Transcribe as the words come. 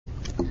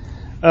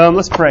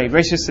Let's pray.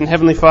 Gracious and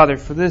Heavenly Father,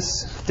 for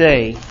this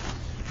day,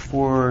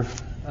 for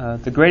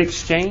the great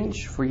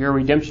exchange, for your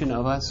redemption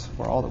of us,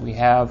 for all that we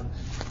have,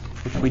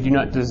 which we do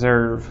not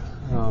deserve,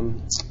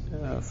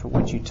 for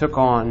what you took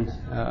on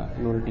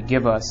in order to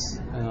give us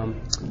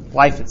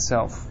life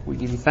itself. We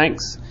give you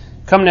thanks.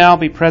 Come now,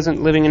 be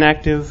present, living and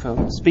active,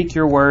 speak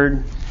your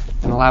word,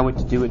 and allow it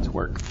to do its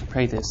work. I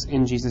pray this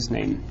in Jesus'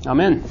 name.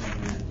 Amen.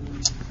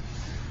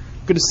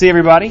 Good to see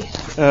everybody.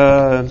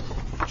 Turn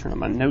on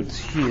my notes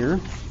here.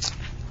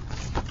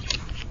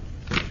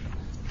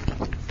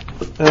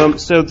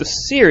 So the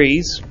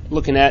series,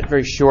 looking at,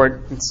 very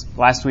short, it's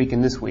last week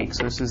and this week,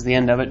 so this is the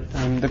end of it.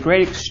 The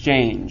Great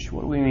Exchange.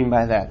 What do we mean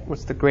by that?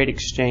 What's the Great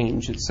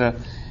Exchange? It's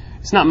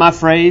not my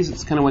phrase.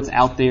 It's kind of what's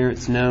out there.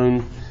 It's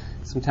known.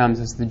 Sometimes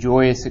it's the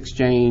joyous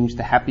exchange,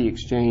 the happy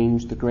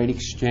exchange, the great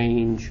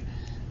exchange.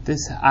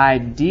 This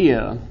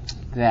idea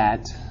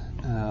that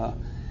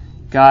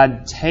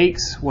God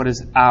takes what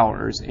is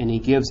ours and He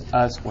gives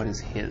us what is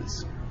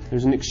His.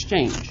 There's an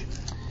exchange.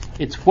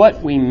 It's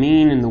what we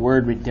mean in the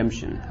word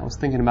redemption. I was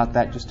thinking about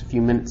that just a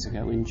few minutes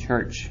ago in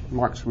church.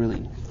 Mark's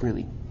really,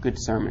 really good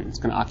sermon. It's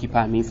going to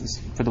occupy me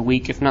for the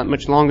week, if not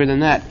much longer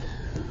than that.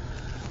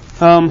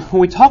 When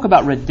we talk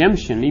about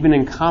redemption, even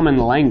in common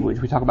language,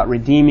 we talk about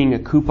redeeming a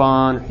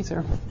coupon,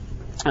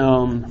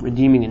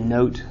 redeeming a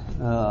note.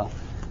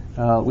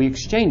 We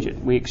exchange it.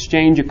 We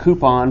exchange a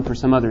coupon for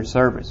some other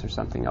service or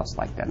something else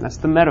like that. And that's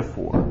the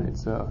metaphor.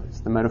 It's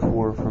the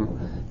metaphor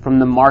from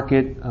the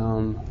market.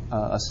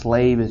 A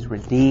slave is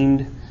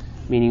redeemed,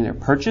 meaning they're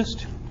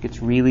purchased. It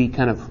gets really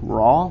kind of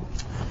raw,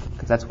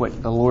 because that's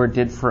what the Lord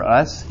did for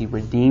us. He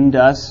redeemed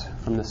us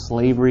from the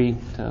slavery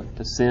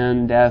to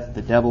sin, death,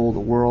 the devil, the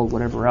world,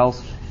 whatever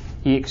else.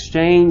 He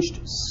exchanged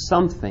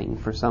something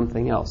for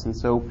something else. And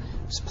so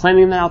just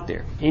planting that out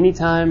there.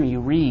 Anytime you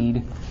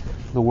read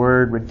the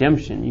word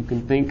redemption, you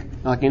can think,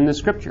 like in the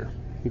scripture,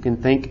 you can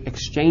think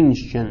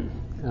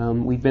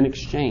exchange-gen. We've been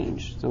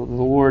exchanged. So the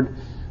Lord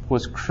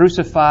was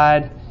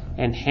crucified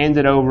and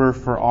handed over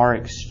for our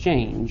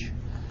exchange,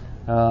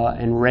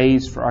 and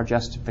raised for our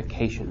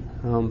justification.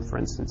 For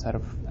instance, out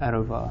of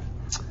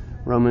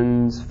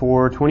Romans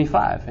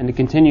 4:25. And to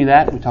continue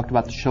that, we talked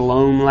about the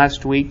shalom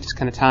last week, just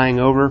kind of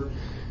tying over,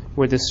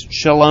 where this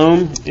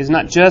shalom is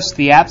not just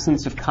the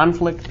absence of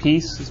conflict.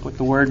 Peace is what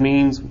the word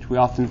means, which we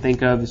often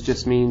think of as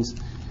just means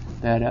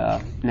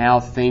that now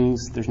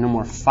there's no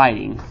more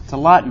fighting. It's a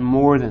lot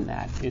more than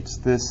that. It's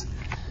this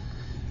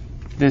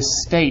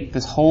state,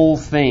 this whole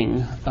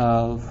thing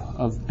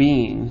of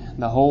being,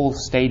 the whole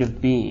state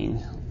of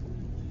being,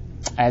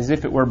 as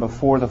if it were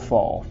before the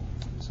fall.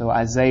 So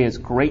Isaiah's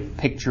great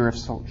picture of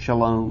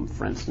shalom,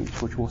 for instance,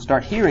 which we'll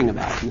start hearing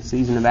about in the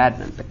season of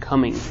Advent, the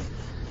coming,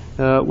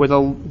 where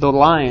the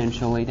lion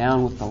shall lay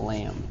down with the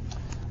lamb,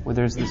 where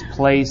there's this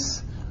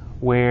place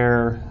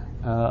where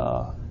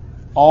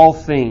all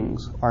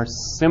things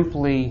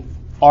simply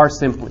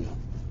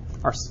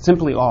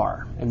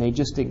are, and they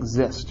just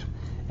exist,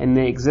 and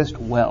they exist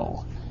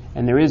well,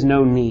 and there is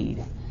no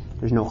need.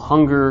 There's no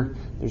hunger,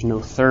 there's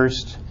no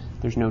thirst,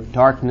 there's no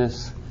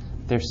darkness.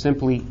 There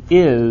simply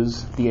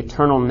is the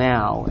eternal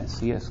now, as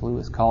C.S.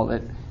 Lewis called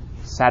it,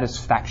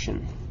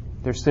 satisfaction.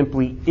 There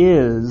simply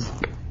is,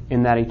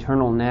 in that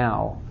eternal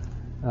now,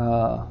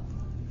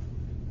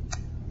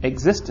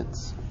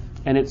 existence.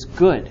 And it's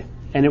good.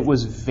 And it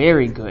was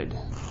very good,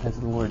 as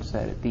the Lord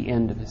said at the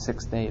end of the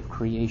sixth day of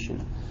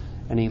creation.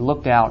 And He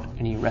looked out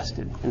and He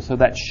rested. And so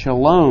that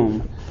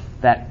shalom,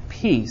 that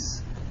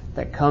peace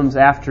that comes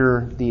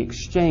after the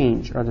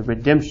exchange or the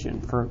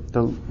redemption,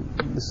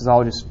 this is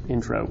all just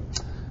intro.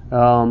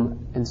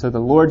 And so the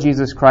Lord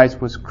Jesus Christ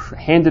was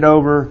handed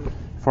over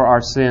for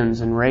our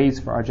sins and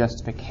raised for our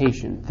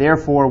justification.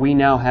 Therefore, we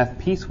now have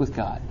peace with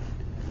God.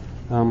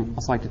 I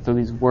also like to throw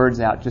these words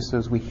out just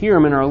as we hear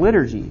them in our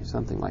liturgy,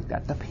 something like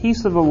that. The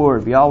peace of the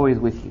Lord be always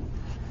with you.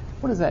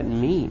 What does that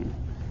mean?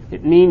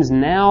 It means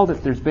now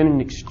that there's been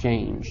an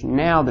exchange,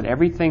 now that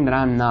everything that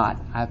I'm not,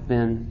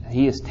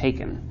 He has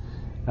taken.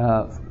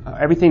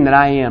 Everything that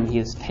I am, He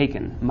has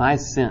taken, my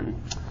sin.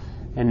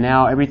 And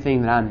now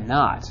everything that I'm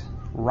not,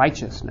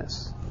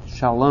 righteousness,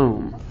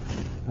 shalom,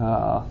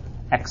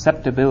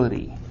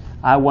 acceptability.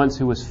 I once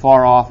who was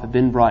far off have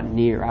been brought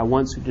near. I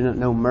once who did not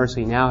know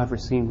mercy now have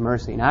received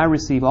mercy. And I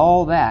receive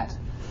all that.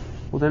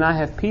 Well, then I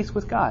have peace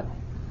with God.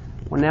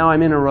 Well, now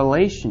I'm in a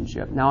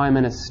relationship. Now I'm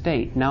in a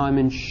state. Now I'm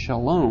in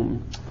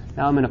shalom.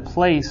 Now I'm in a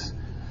place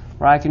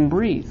where I can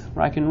breathe,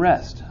 where I can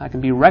rest. I can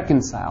be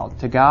reconciled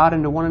to God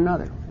and to one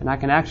another. And I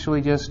can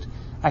actually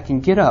I can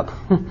get up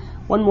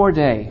one more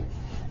day,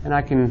 and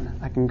I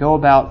can go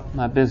about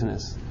my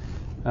business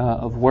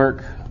of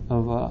work,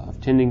 of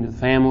tending to the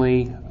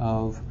family,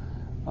 of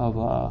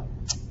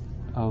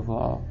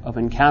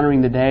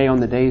encountering the day on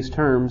the day's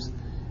terms,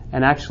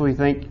 and actually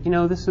think,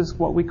 this is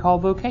what we call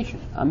vocation.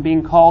 I'm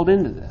being called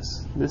into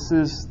this. This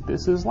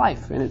is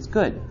life, and it's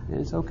good, and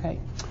it's okay.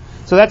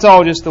 So that's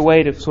all just the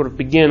way to sort of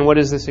begin. What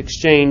is this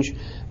exchange?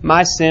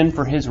 My sin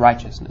for His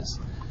righteousness.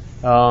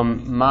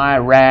 My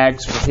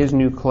rags for His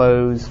new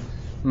clothes.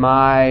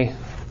 My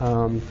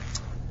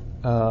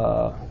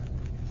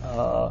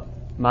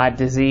my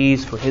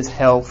disease for His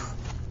health,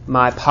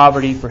 my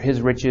poverty for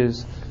His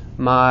riches,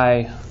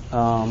 my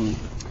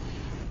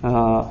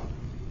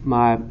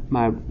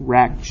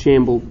racked,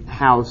 shambled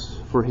house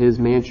for His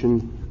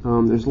mansion.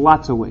 There's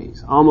lots of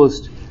ways.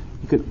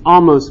 You could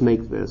almost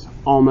make this.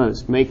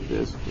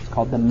 It's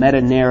called the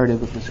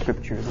meta-narrative of the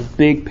Scripture, the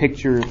big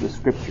picture of the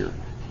Scripture.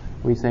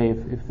 We say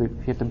if you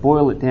have to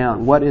boil it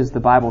down, what is the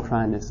Bible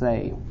trying to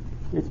say?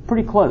 It's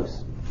pretty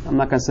close. I'm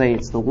not going to say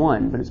it's the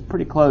one, but it's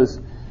pretty close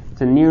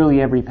to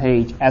nearly every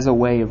page as a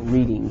way of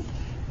reading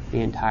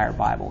the entire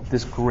Bible,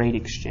 this great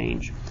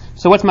exchange.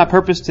 So what's my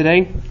purpose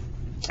today?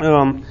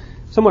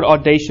 Somewhat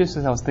audacious,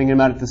 as I was thinking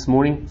about it this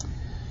morning.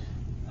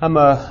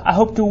 I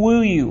hope to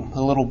woo you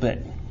a little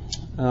bit,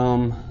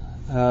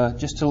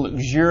 just to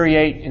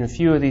luxuriate in a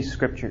few of these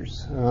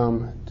scriptures,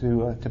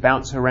 to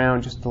bounce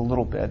around just a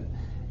little bit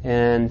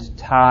and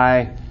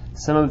tie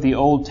some of the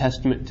Old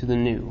Testament to the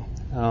New.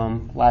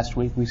 Last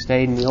week we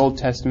stayed in the Old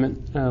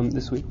Testament.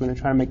 This week we're going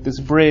to try to make this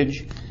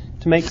bridge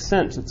to make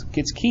sense.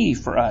 It's key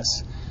for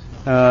us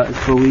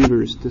as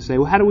believers to say,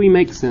 well, how do we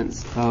make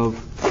sense of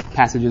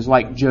passages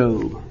like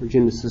Job or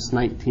Genesis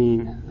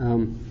 19?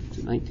 Is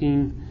it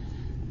 19?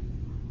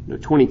 No,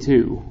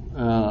 22.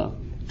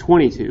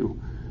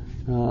 22.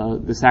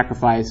 The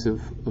sacrifice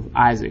of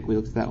Isaac. We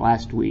looked at that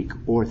last week.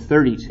 Or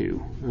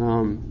 32.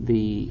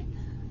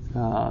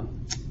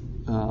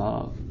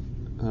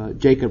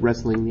 Jacob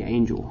wrestling the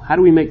angel. How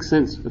do we make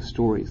sense of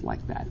stories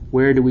like that?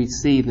 Where do we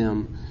see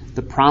them?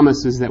 The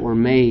promises that were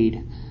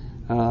made,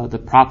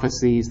 the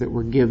prophecies that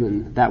were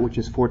given, that which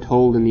is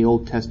foretold in the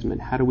Old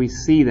Testament. How do we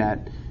see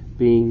that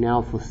being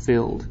now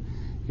fulfilled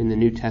in the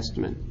New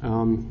Testament,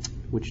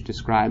 which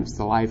describes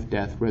the life,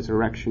 death,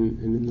 resurrection,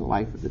 and then the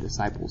life of the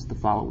disciples, the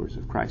followers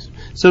of Christ?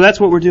 So that's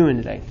what we're doing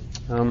today.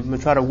 I'm going to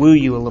try to woo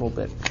you a little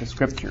bit to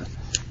Scripture,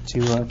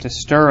 to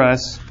stir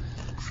us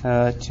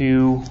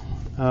to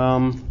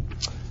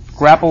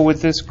grapple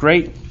with this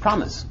great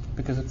promise.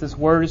 Because if this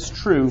word is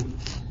true,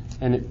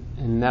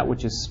 and that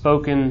which is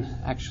spoken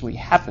actually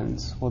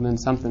happens, well, then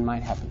something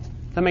might happen.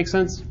 Does that make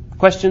sense?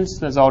 Questions?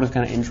 That's all just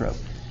kind of intro.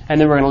 And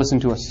then we're going to listen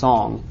to a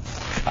song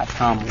by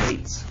Tom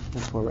Waits.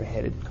 That's where we're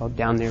headed, called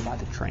Down There by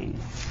the Train.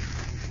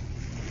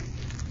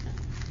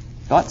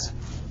 Thoughts?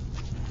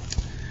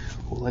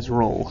 Well, let's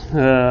roll.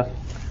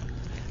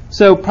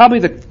 So probably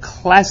the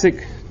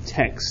classic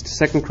text,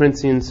 2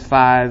 Corinthians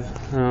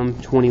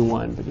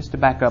 5:21. But just to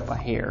back up a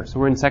hair. So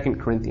we're in 2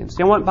 Corinthians.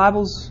 Do you want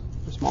Bibles?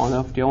 They're small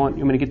enough. Do you want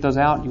me to get those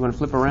out? Do you want to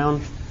flip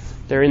around?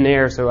 They're in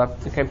there. So,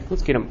 okay,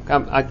 let's get them.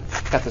 I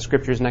got the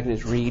scriptures and I can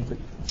just read. But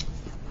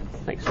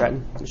thanks,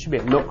 Stratton. There should be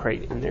a milk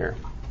crate in there.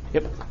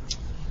 Yep.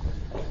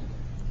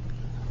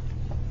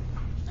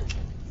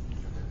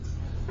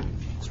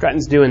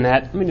 Stratton's doing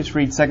that. Let me just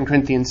read 2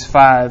 Corinthians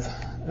 5,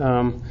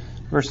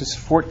 verses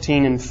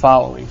 14 and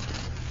following.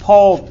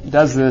 Paul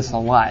does this a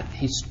lot.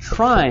 He's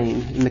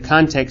trying, in the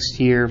context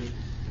here,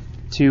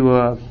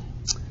 to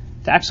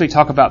actually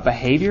talk about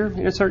behavior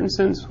in a certain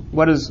sense.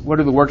 What do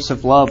the works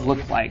of love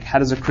look like? How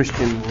does a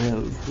Christian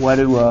live?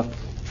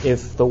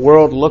 If the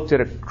world looked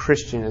at a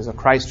Christian as a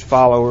Christ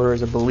follower,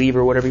 as a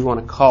believer, whatever you want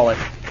to call it,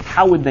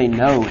 how would they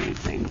know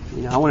anything?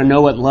 I want to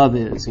know what love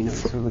is.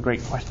 It's sort of the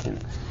great question.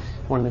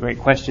 One of the great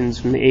questions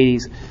from the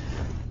 80s.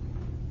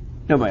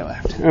 Nobody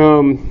laughed.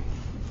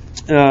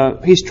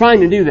 He's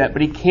trying to do that,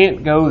 but he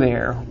can't go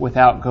there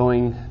without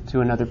going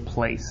to another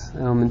place.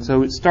 And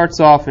so it starts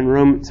off in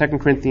 2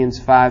 Corinthians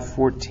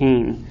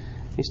 5:14.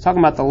 He's talking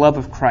about the love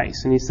of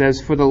Christ, and he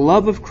says, "For the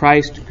love of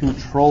Christ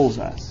controls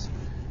us."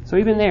 So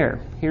even there,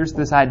 here's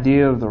this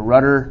idea of the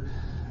rudder,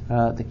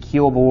 the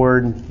keel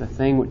board, the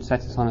thing which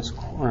sets us on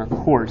a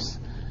course,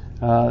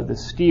 the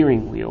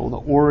steering wheel, the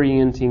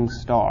orienting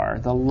star.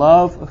 The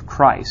love of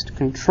Christ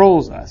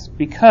controls us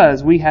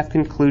because we have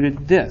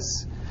concluded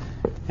this.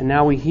 And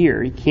now we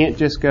hear. You can't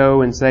just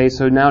go and say,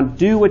 so now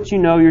do what you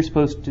know you're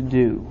supposed to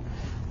do.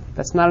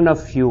 That's not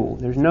enough fuel.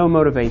 There's no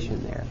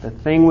motivation there. The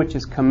thing which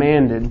is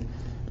commanded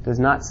does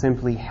not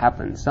simply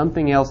happen.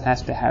 Something else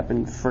has to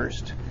happen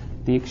first.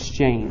 The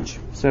exchange.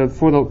 So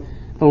for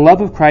the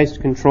love of Christ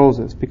controls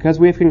us because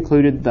we have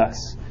concluded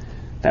thus,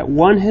 that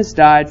one has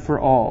died for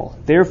all.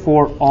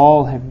 Therefore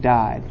all have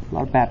died. A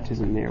lot of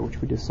baptism there,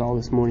 which we just saw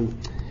this morning.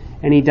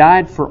 And he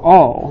died for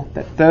all,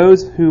 that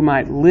those who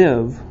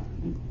live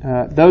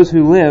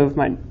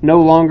might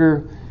no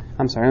longer...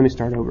 let me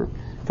start over.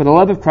 For the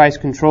love of Christ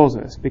controls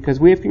us, because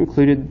we have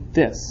concluded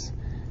this,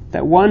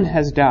 that one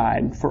has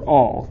died for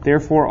all,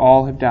 therefore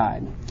all have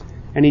died.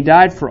 And he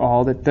died for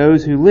all, that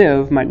those who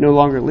live might no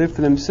longer live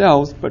for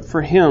themselves, but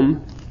for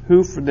him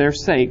who for their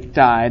sake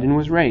died and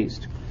was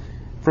raised.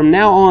 From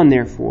now on,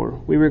 therefore,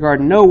 we regard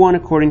no one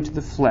according to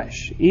the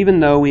flesh. Even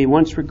though we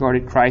once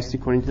regarded Christ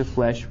according to the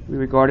flesh, we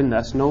regard him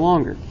thus no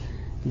longer.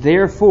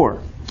 Therefore,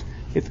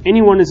 if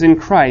anyone is in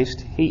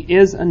Christ, he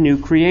is a new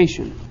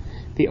creation.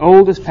 The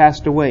old has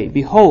passed away.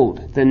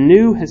 Behold, the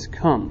new has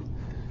come.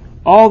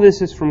 All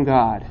this is from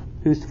God,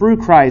 who through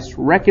Christ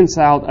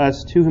reconciled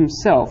us to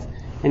himself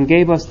and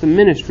gave us the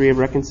ministry of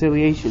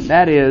reconciliation.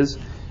 That is,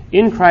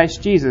 in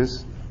Christ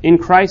Jesus, In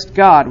Christ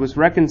God was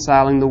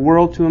reconciling the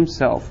world to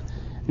himself,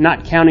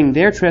 not counting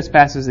their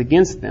trespasses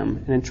against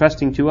them, and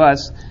entrusting to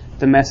us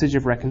the message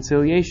of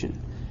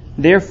reconciliation.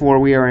 Therefore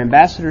we are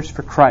ambassadors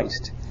for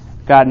Christ,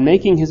 God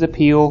making his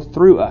appeal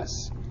through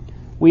us.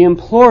 We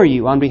implore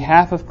you on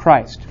behalf of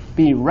Christ,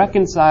 be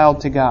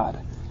reconciled to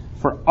God.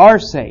 For our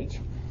sake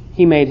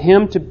he made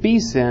him to be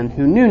sin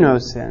who knew no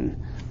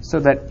sin, so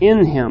that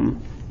in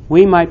him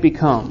we might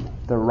become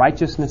the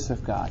righteousness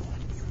of God.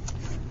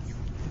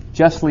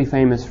 Justly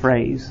famous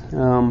phrase.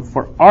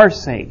 For our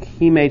sake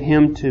he made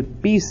him to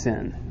be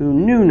sin who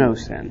knew no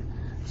sin,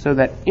 so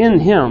that in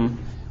him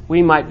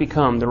we might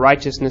become the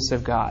righteousness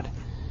of God.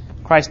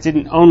 Christ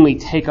didn't only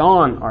take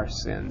on our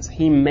sins,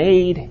 he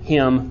made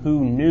him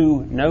who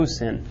knew no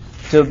sin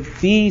to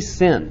be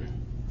sin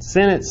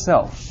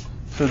itself,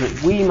 so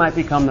that we might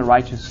become the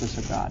righteousness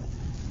of God.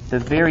 The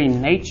very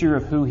nature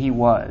of who he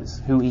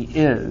was, who he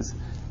is,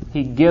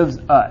 he gives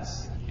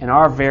us in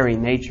our very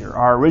nature,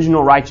 our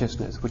original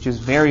righteousness, which is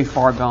very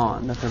far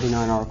gone, the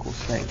 39 Articles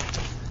say,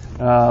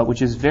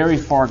 which is very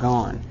far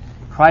gone.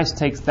 Christ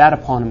takes that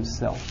upon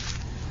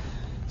himself.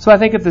 So I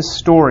think of this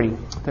story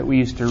that we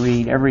used to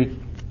read every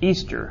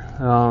Easter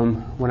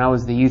when I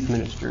was the youth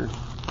minister.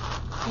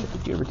 I don't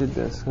think you ever did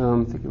this.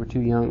 I think you were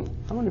too young.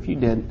 I wonder if you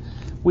did.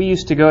 We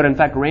used to go to, in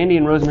fact, Randy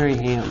and Rosemary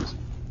Hams.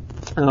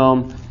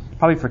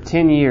 Probably for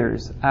 10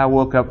 years, I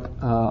woke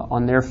up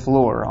on their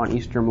floor on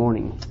Easter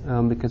morning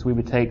because we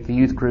would take the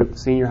youth group,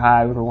 senior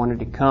high, whoever wanted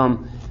to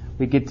come.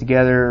 We'd get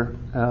together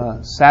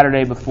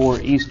Saturday before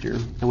Easter,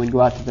 and we'd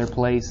go out to their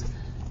place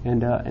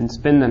and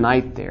spend the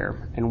night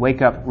there and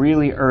wake up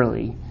really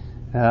early,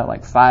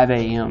 like 5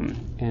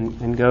 a.m.,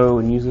 and go,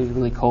 and usually it's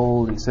really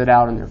cold, and sit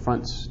out on their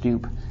front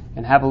stoop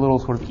and have a little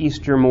sort of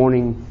Easter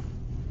morning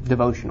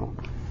devotional.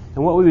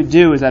 And what we would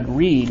do is I'd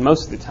read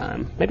most of the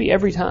time, maybe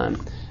every time,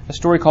 a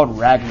story called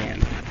Ragman.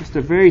 Just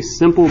a very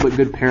simple but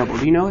good parable.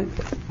 Do you know it?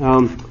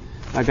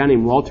 A guy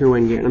named Walter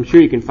Wayne Garrett. I'm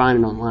sure you can find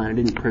it online. I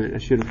didn't print it. I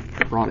should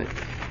have brought it.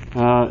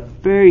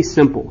 Very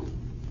simple.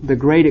 The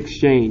Great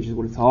Exchange is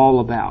what it's all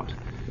about.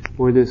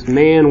 Where this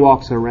man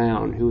walks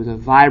around who is a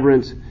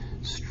vibrant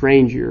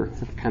stranger.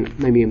 I'm kind of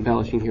maybe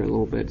embellishing here a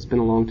little bit. It's been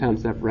a long time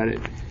since I've read it.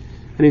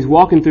 And he's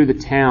walking through the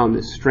town,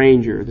 this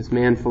stranger, this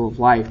man full of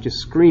life, just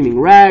screaming,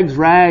 rags,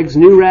 rags,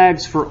 new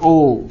rags for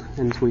old.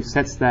 And so he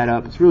sets that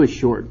up. It's really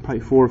short,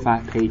 probably 4 or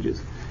 5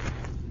 pages.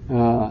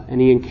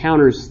 And he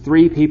encounters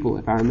 3 people,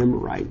 if I remember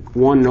right.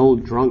 One, an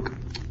old drunk,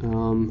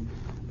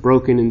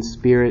 broken in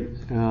spirit.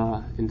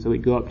 And so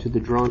he'd go up to the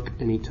drunk,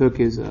 and he took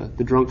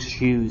the drunk's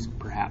shoes,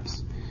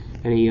 perhaps.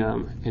 And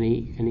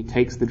he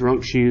takes the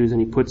drunk's shoes,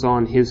 and he puts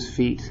on his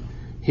feet,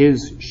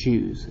 his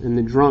shoes. And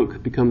the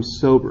drunk becomes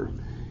sober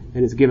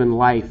and is given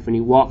life, and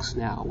he walks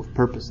now with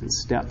purpose and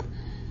step.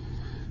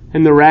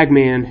 And the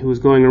ragman, who was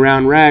going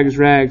around, rags,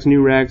 rags,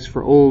 new rags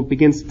for old,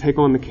 begins to take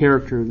on the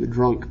character of the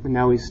drunk. And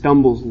now he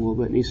stumbles a little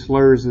bit, and he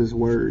slurs his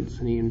words,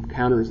 and he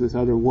encounters this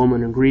other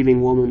woman, a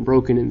grieving woman,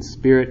 broken in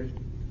spirit.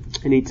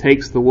 And he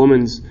takes the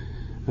woman's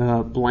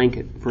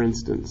blanket, for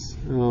instance,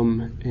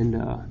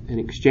 and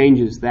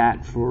exchanges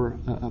that for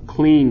a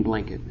clean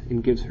blanket,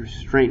 and gives her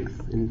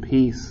strength and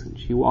peace. And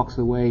she walks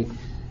away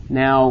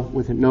now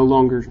with no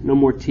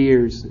more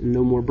tears and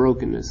no more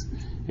brokenness,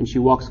 and she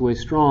walks away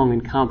strong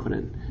and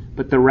confident.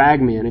 But the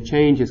ragman, a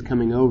change is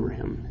coming over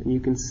him, and you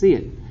can see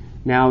it.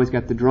 Now he's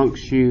got the drunk's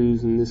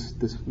shoes and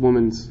this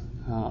woman's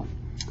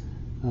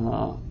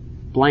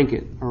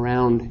blanket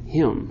around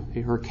him,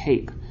 her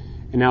cape,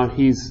 and now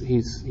he's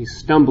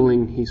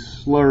stumbling, he's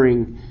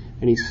slurring,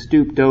 and he's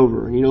stooped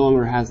over, and he no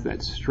longer has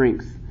that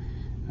strength.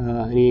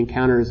 And he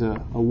encounters a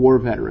war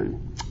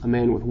veteran, a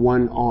man with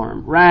one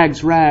arm.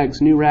 Rags,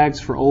 rags, new rags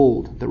for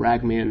old. The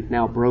ragman,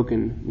 now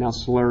broken, now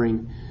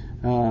slurring,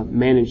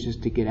 manages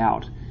to get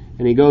out.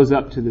 And he goes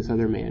up to this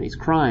other man. He's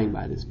crying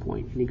by this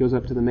point. And he goes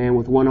up to the man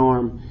with one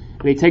arm,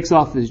 and he takes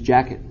off his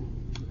jacket.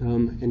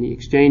 And he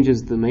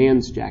exchanges the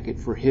man's jacket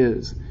for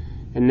his.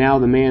 And now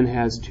the man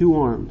has 2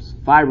 arms,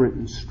 vibrant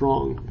and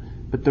strong.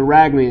 But the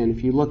ragman,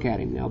 if you look at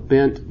him now,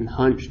 bent and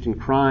hunched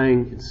and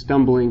crying and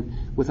stumbling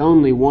with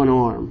only one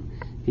arm,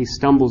 he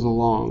stumbles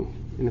along,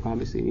 and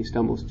obviously he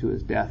stumbles to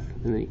his death,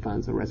 and then he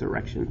finds the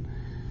resurrection.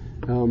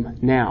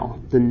 Now,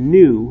 the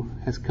new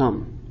has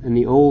come, and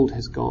the old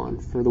has gone.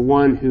 For the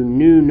one who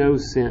knew no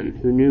sin,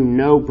 who knew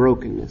no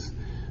brokenness,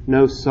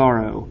 no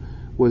sorrow,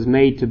 was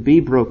made to be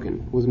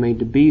broken, was made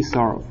to be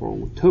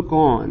sorrowful, took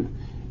on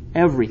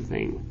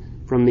everything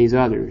from these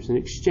others and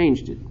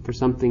exchanged it for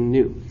something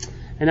new.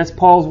 And that's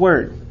Paul's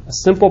word. A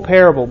simple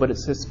parable, but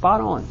it's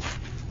spot on.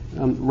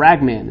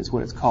 Ragman is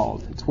what it's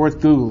called. It's worth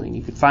Googling.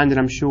 You could find it,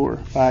 I'm sure,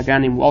 by a guy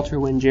named Walter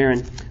Wayne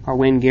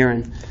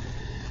Guerin.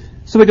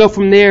 So we go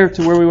from there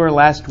to where we were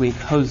last week,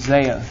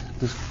 Hosea.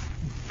 This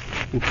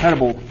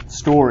incredible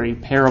story,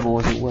 parable,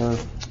 as it were,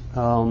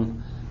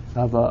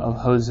 of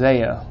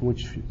Hosea,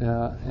 which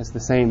has the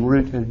same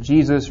root of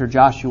Jesus or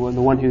Joshua,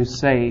 the one who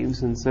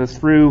saves. And so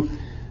through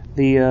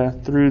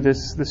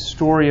this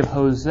story of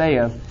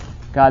Hosea,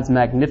 God's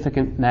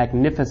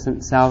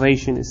magnificent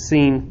salvation is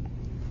seen,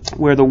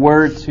 where the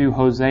word to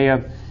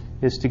Hosea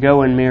is to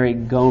go and marry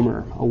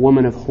Gomer, a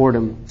woman of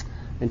whoredom,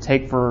 and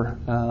take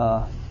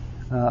for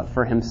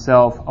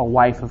himself a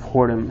wife of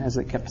whoredom, as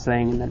it kept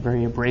saying in that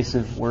very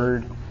abrasive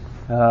word.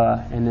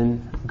 And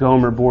then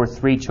Gomer bore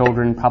 3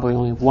 children, probably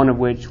only one of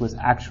which was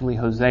actually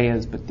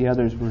Hosea's, but the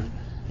others were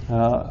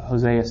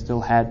Hosea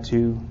still had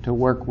to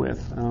work with.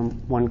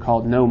 One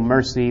called No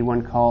Mercy,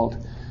 one called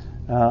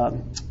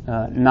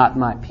Not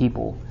My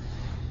People.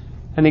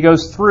 And he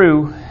goes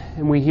through,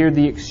 and we hear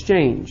the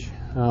exchange,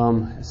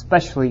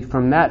 especially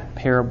from that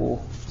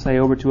parable, say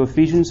over to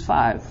Ephesians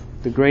 5,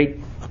 the great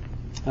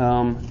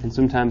and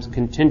sometimes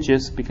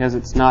contentious, because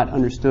it's not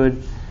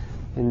understood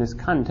in this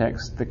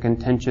context, the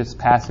contentious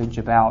passage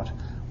about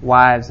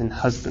wives and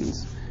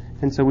husbands.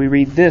 And so we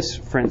read this,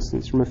 for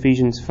instance, from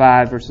Ephesians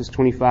 5, verses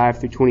 25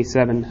 through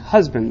 27.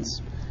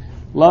 Husbands,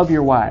 love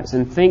your wives.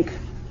 And think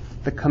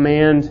the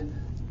command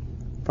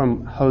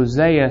from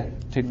Hosea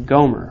to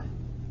Gomer.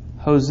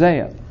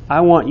 Hosea,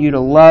 I want you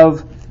to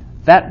love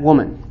that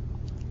woman,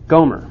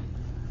 Gomer,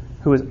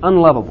 who is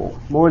unlovable.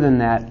 More than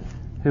that,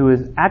 who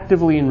is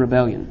actively in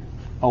rebellion.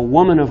 A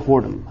woman of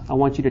whoredom. I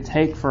want you to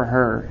take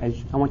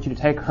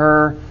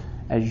her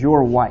as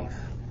your wife.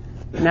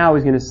 Now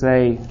he's going to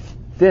say,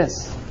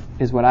 this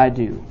is what I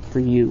do for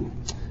you.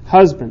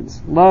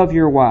 Husbands, love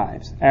your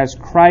wives as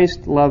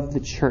Christ loved the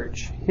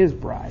church, his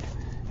bride,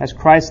 as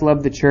Christ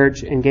loved the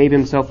church and gave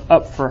himself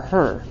up for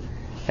her,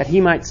 that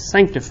he might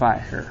sanctify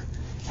her,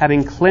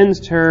 having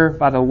cleansed her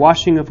by the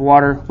washing of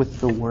water with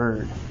the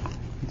word.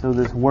 So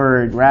this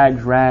word,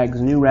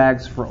 rags, new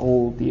rags for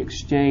old, the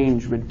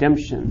exchange,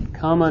 redemption.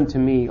 Come unto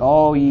me,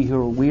 all ye who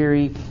are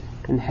weary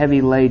and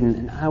heavy laden,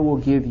 and I will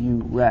give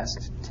you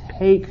rest.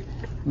 Take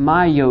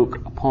my yoke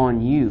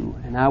upon you,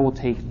 and I will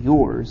take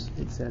yours.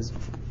 It says,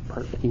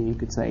 you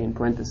could say in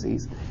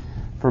parentheses,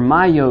 for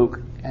my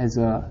yoke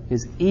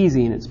is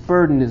easy and its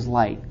burden is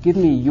light. Give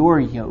me your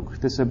yoke,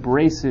 this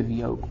abrasive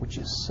yoke, which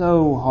is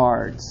so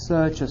hard,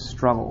 such a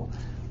struggle.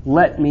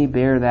 Let me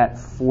bear that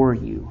for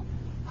you.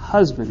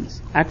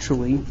 Husbands,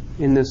 actually,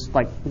 in this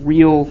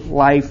real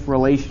life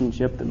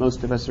relationship that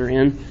most of us are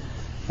in,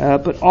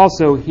 but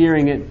also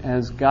hearing it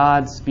as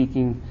God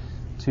speaking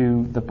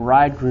to the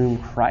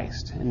bridegroom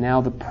Christ. And now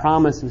the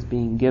promise is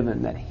being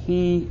given that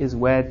he is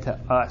wed to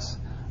us,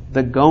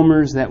 the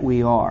Gomers that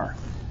we are,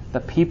 the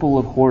people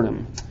of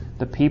whoredom,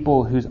 the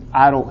people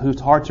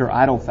whose hearts are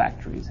idol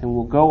factories, and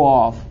will go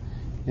off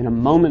in a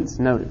moment's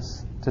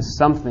notice to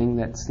something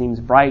that seems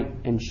bright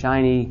and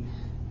shiny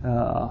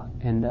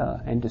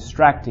and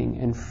distracting,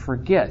 and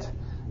forget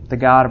the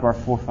God of our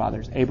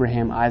forefathers,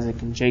 Abraham,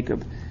 Isaac, and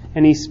Jacob.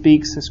 And he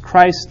speaks as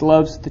Christ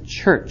loves the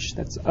church,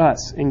 that's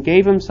us, and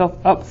gave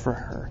himself up for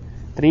her,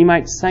 that he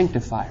might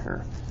sanctify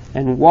her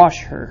and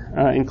wash her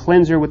and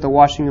cleanse her with the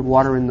washing of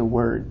water in the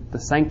word. The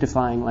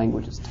sanctifying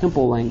language is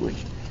temple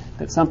language,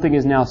 that something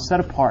is now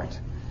set apart,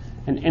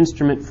 an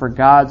instrument for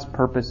God's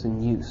purpose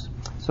and use.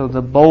 So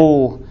the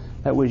bowl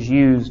that was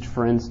used,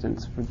 for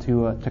instance,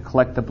 to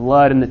collect the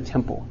blood in the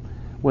temple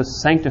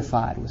was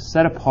sanctified, was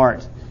set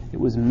apart. It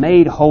was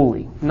made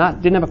holy.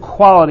 Didn't have a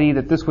quality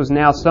that this was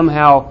now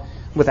somehow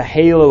with a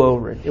halo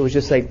over it. It was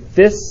just like,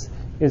 this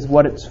is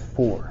what it's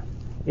for.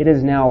 It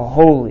is now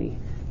holy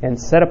and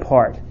set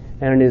apart,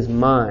 and it is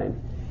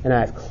mine. And I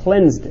have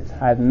cleansed it.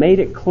 I have made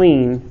it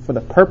clean for the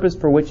purpose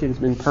for which it has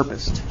been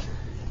purposed.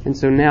 And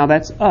so now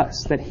that's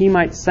us, that he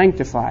might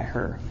sanctify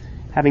her,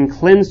 having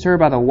cleansed her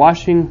by the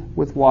washing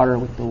with water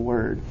with the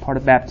word, part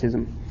of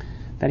baptism,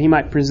 that he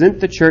might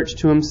present the church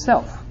to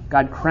himself.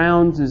 God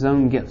crowns his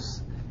own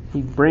gifts.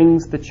 He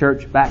brings the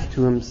church back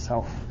to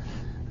himself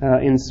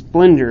in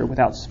splendor,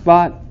 without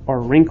spot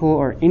or wrinkle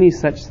or any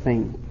such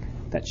thing,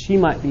 that she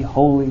might be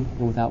holy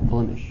and without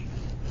blemish.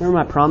 Remember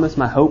my promise,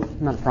 my hope,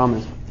 not a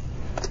promise,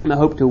 my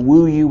hope to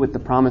woo you with the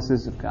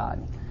promises of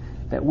God,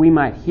 that we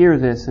might hear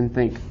this and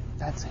think,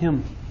 that's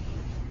him.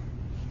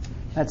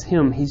 That's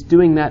him. He's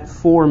doing that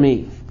for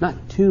me,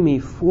 not to me,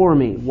 for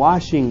me,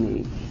 washing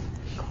me,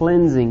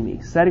 cleansing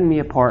me, setting me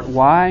apart.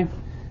 Why?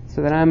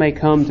 So that I may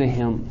come to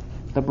him,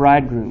 the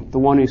bridegroom, the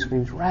one who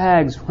screams,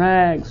 rags,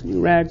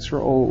 new rags for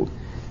old,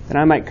 that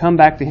I might come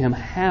back to him.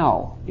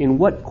 How? In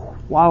what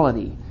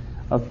quality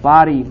of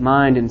body,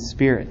 mind, and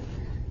spirit?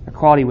 A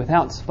quality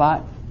without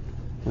spot,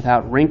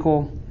 without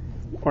wrinkle,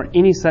 or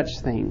any such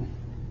thing,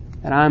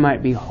 that I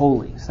might be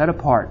holy, set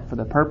apart for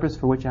the purpose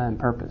for which I am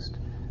purposed,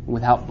 and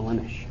without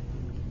blemish.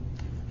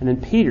 And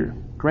then Peter,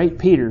 great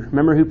Peter.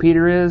 Remember who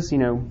Peter is?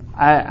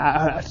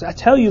 I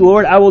tell you,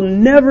 Lord, I will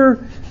never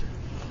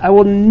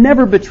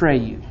betray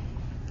you.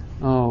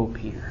 Oh,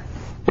 Peter,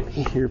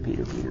 I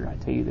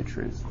tell you the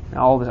truth.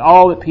 All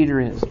that Peter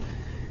is.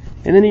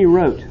 And then he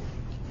wrote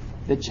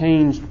that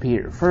changed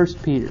Peter. 1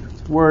 Peter.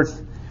 It's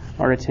worth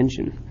our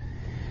attention.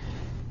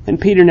 And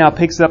Peter now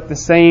picks up the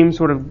same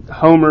sort of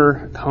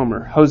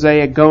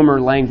Hosea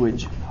Gomer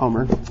language.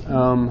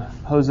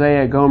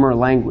 Hosea Gomer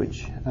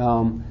language.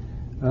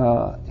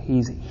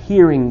 He's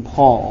hearing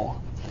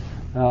Paul,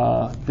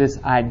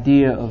 this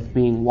idea of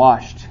being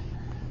washed,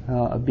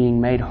 of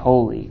being made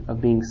holy,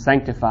 of being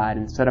sanctified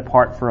and set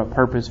apart for a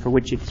purpose for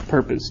which it's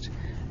purposed.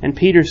 And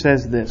Peter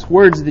says this,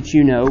 words that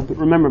you know, but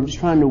remember, I'm just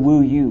trying to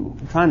woo you.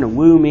 I'm trying to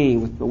woo me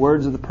with the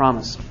words of the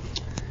promise.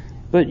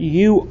 But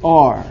you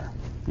are,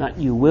 not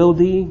you will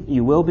be,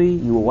 you will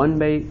one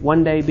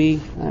day be.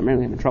 I'm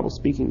really having trouble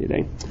speaking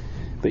today.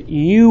 But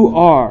you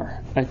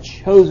are a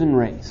chosen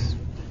race,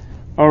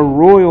 a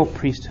royal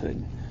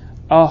priesthood,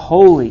 a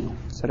holy,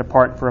 set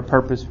apart for a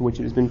purpose for which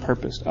it has been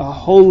purposed, a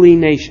holy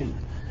nation,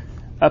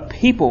 a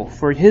people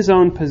for his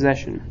own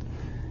possession,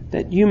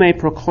 that you may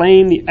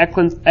proclaim the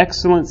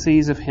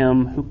excellencies of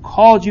him who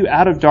called you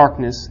out of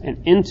darkness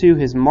and into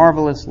his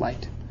marvelous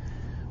light.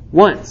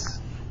 Once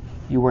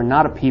you were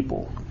not a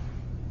people.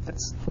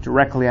 That's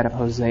directly out of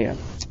Hosea.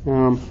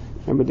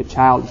 Remember, the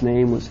child's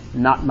name was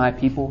not my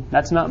people.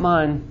 That's not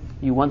mine.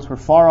 You once were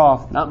far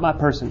off, not my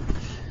person.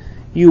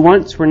 You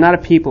once were not a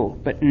people,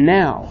 but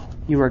now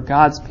you are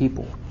God's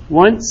people.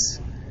 Once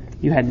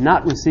you had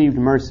not received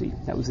mercy.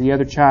 That was the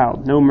other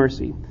child, no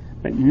mercy.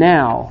 But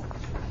now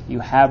you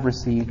have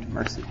received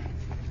mercy.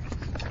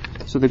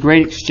 So the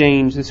great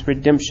exchange, this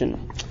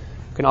redemption.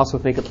 You can also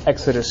think of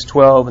Exodus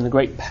 12 and the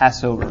great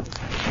Passover.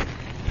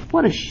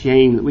 What a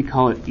shame that we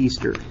call it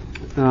Easter.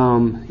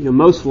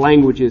 Most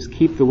languages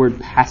keep the word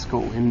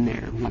Paschal in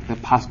there, like the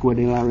Pascua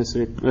de la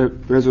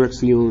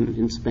Resurrección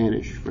in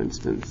Spanish, for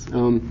instance,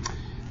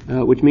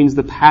 which means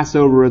the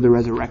Passover or the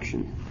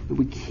resurrection.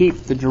 We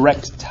keep the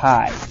direct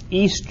tie.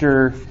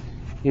 Easter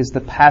is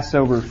the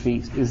Passover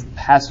feast, is the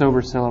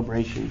Passover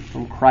celebration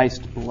from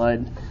Christ's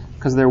blood,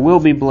 because there will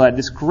be blood.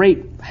 This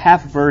great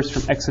half verse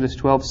from Exodus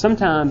 12,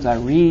 sometimes I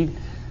read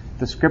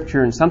the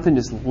scripture and something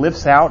just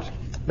lifts out.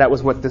 That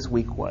was what this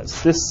week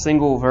was. This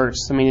single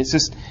verse. I mean,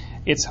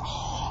 it's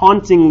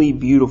hauntingly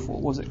beautiful.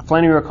 What was it?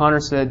 Flannery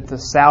O'Connor said the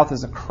South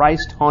is a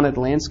Christ-haunted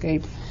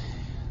landscape.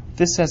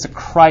 This has a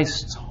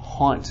Christ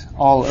haunt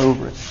all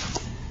over it.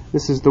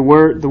 This is the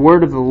word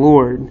of the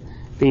Lord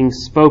being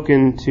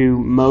spoken to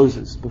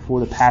Moses before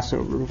the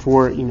Passover,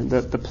 before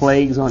the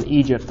plagues on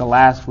Egypt. The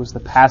last was the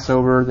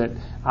Passover, that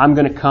I'm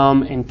going to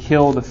come and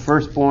kill the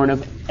firstborn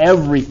of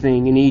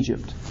everything in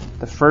Egypt,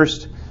 the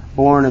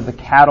firstborn of the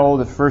cattle,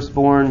 the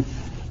firstborn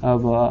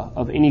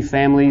of any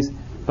families.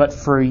 But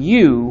for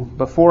you,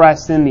 before I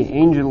send the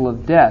angel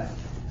of death,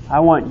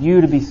 I want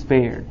you to be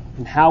spared.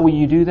 And how will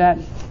you do that?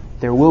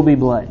 There will be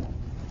blood.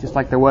 Just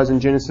like there was in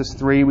Genesis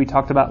 3 we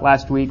talked about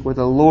last week, where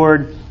the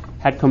Lord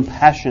had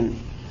compassion,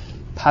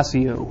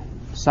 passio,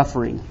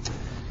 suffering,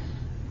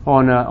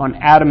 on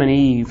Adam and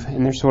Eve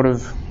in their sort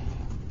of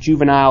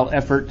juvenile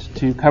effort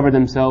to cover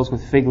themselves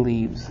with fig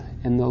leaves.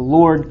 And the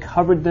Lord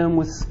covered them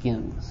with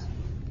skins.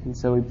 And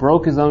so he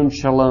broke his own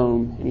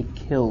shalom and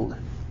he killed.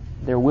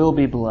 There will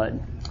be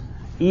blood.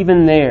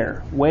 Even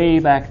there, way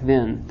back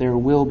then, there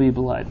will be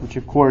blood, which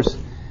of course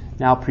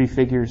now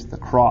prefigures the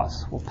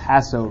cross. Well,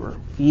 Passover,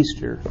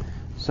 Easter,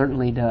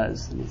 certainly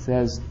does. And it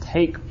says,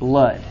 take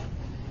blood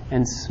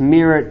and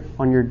smear it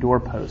on your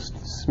doorpost.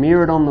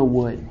 Smear it on the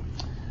wood,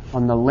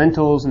 on the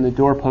lintels and the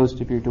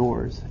doorpost of your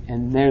doors.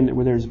 And then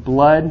where there's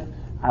blood,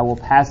 I will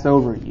pass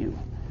over you,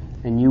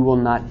 and you will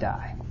not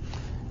die.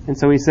 And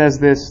so he says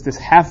this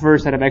half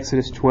verse out of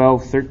Exodus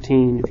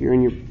 12:13, if you're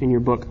in your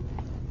book.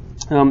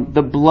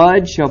 The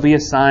blood shall be a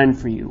sign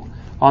for you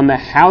on the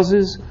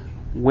houses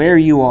where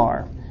you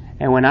are.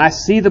 And when I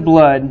see the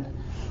blood,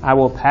 I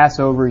will pass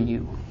over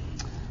you.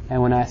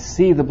 And when I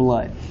see the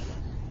blood,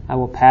 I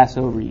will pass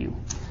over you.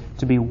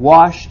 To be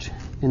washed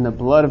in the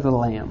blood of the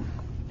Lamb.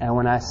 And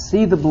when I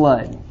see the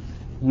blood,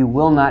 you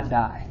will not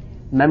die.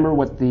 Remember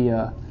what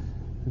the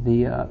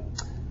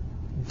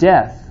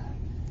death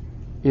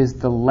is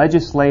the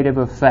legislative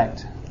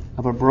effect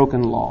of a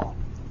broken law.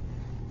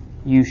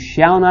 You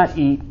shall not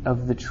eat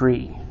of the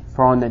tree,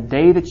 for on the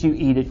day that you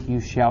eat it, you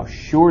shall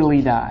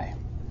surely die.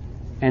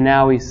 And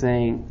now he's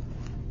saying,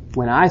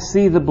 when I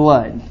see the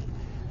blood,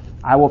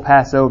 I will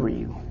pass over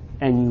you,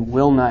 and you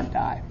will not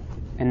die.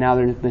 And now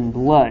there's been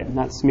blood,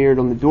 not smeared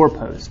on the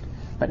doorpost,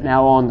 but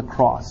now on the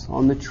cross,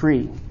 on the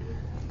tree.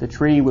 The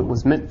tree that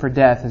was meant for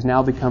death has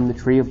now become the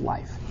tree of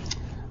life.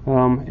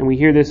 And we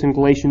hear this in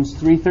Galatians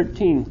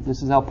 3:13.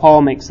 This is how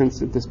Paul makes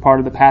sense of this part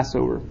of the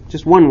Passover.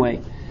 Just one way.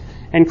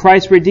 And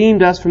Christ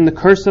redeemed us from the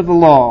curse of the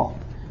law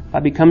by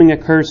becoming a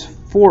curse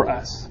for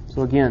us.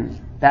 So again,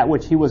 that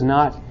which he was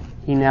not,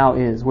 he now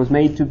is. Was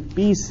made to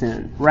be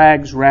sin.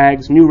 Rags,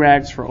 new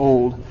rags for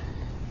old.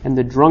 And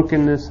the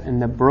drunkenness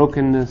and the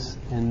brokenness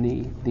and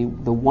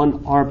the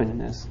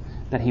one-arbedness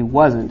that he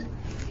wasn't,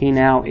 he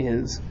now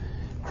is.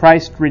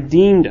 Christ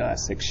redeemed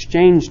us,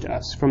 exchanged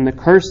us from the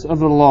curse of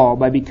the law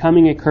by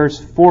becoming a curse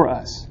for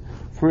us.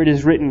 For it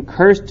is written,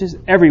 cursed is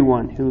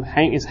everyone who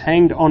is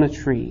hanged on a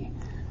tree,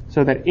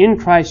 so that in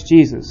Christ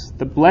Jesus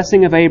the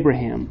blessing of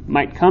Abraham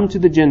might come to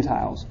the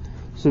Gentiles,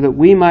 so that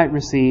we might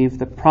receive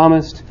the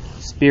promised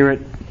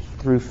Spirit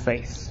through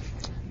faith.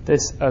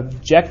 This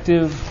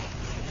objective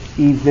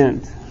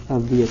event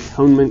of the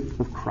atonement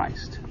of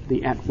Christ,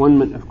 the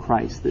at-one-ment of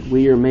Christ, that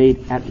we are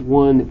made at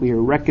one, that we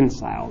are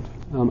reconciled.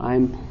 I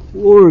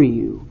implore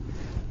you,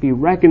 be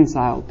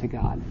reconciled to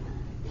God.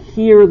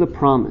 Hear the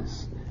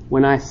promise.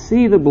 When I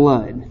see the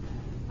blood,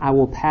 I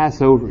will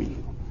pass over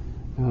you.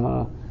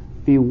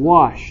 be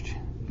washed,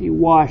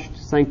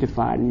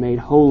 sanctified, and made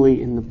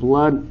holy in the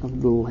blood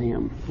of the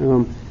Lamb.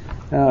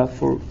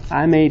 For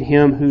I made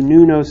him who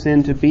knew no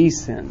sin to be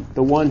sin.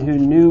 The one who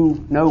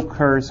knew no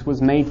curse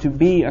was made to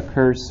be a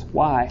curse.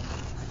 Why?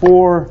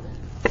 For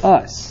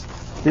us.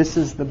 This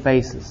is the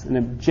basis. An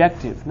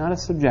objective, not a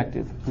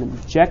subjective, an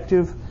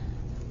objective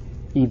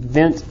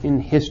event in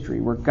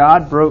history where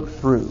God broke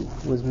through,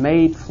 was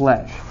made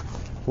flesh,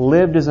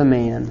 lived as a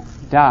man,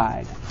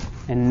 died,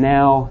 and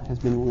now has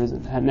been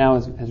risen, now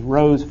has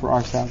rose for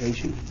our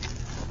salvation.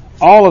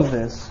 All of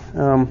this, I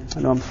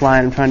know I'm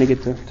flying, I'm trying to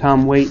get to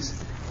Tom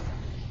Waits.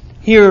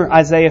 Here,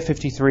 Isaiah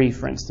 53,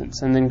 for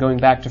instance, and then going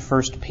back to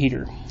 1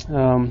 Peter.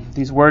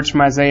 These words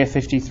from Isaiah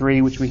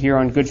 53, which we hear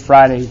on Good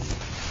Friday.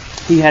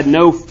 He had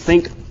no,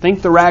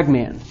 think the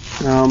ragman.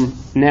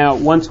 Now,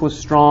 once was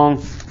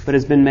strong, but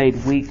has been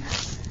made weak.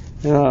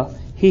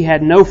 He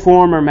had no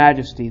form or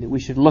majesty that we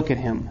should look at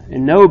him,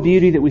 and no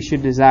beauty that we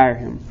should desire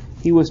him.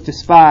 He was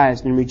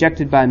despised and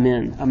rejected by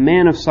men, a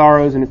man of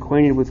sorrows and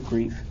acquainted with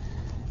grief.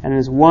 And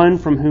as one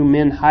from whom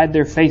men hide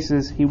their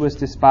faces, he was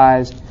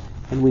despised,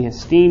 and we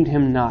esteemed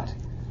him not.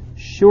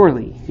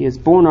 Surely he has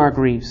borne our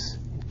griefs,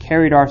 and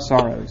carried our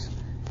sorrows,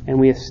 and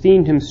we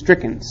esteemed him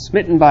stricken,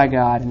 smitten by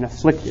God, and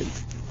afflicted.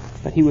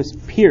 But he was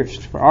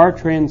pierced for our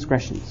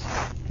transgressions,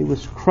 he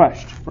was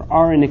crushed for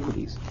our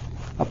iniquities.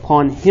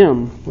 Upon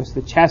him was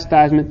the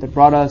chastisement that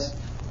brought us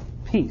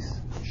peace,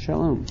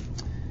 shalom.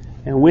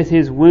 And with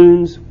his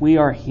wounds we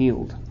are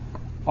healed.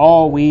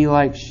 All we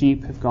like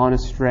sheep have gone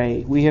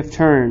astray. We have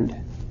turned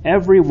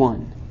every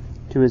one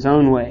to his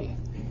own way,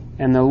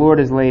 and the Lord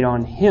has laid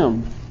on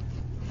him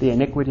the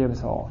iniquity of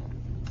us all.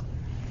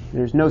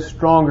 There's no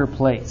stronger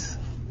place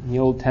in the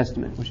Old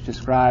Testament which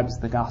describes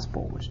the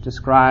gospel, which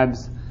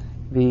describes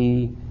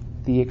the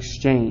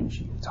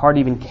exchange. It's hard to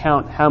even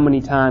count how many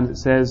times it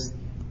says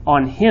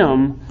on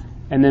him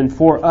and then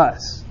for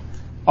us.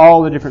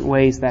 All the different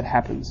ways that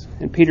happens.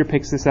 And Peter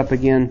picks this up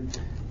again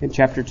in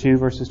chapter 2,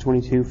 verses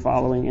 22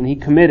 following.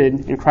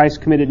 And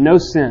Christ committed no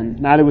sin,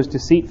 neither was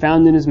deceit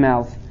found in his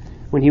mouth.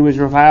 When he was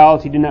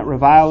reviled, he did not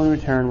revile in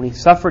return. When he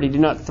suffered, he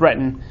did not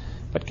threaten,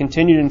 but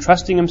continued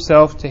entrusting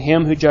himself to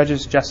him who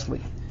judges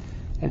justly.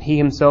 And he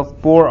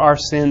himself bore our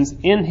sins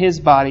in his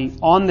body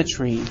on the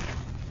tree,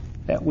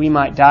 that we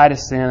might die to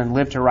sin and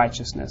live to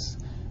righteousness.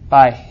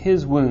 By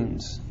his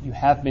wounds you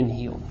have been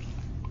healed.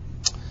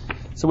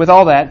 So with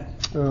all that,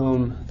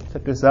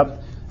 set this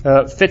up.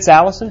 Fitz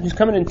Allison, who's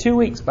coming in 2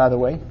 weeks, by the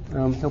way.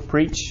 He'll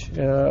preach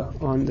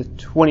on the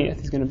 20th.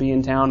 He's going to be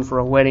in town for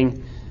a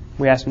wedding.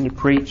 We asked him to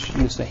preach.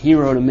 He's a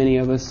hero to many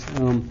of us.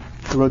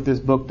 He wrote this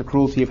book, The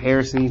Cruelty of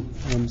Heresy.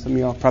 Some of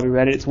y'all have probably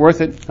read it. It's worth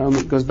it.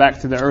 It goes back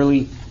to the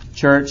early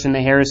church and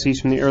the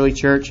heresies from the early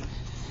church.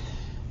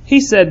 He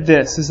said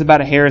this is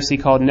about a heresy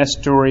called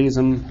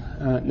Nestorianism,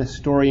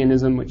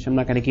 which I'm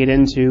not going to get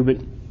into, but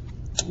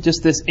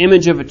just this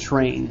image of a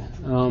train.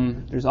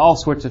 There's all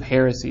sorts of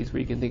heresies where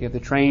you can think of the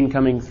train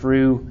coming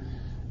through,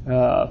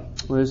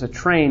 there's a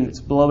train that's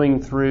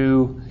blowing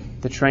through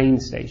the train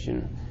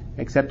station,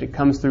 except it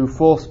comes through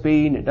full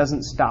speed and it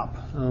doesn't stop.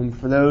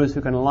 For those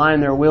who can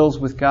align their wills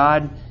with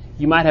God,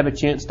 you might have a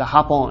chance to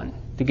hop on.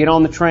 To get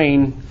on the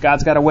train,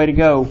 God's got a way to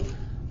go.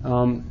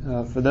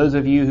 For those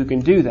of you who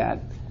can do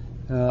that,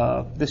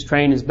 this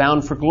train is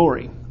bound for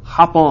glory.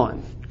 Hop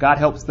on. God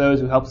helps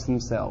those who helps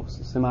themselves.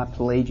 A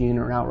semi-Pelagian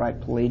or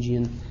outright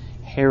Pelagian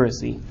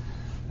heresy.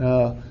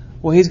 Well,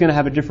 he's going to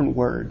have a different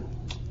word.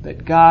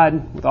 That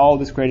God, with all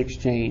this great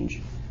exchange,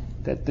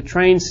 that the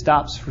train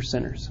stops for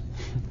sinners.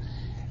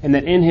 And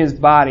that in his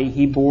body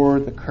he bore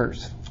the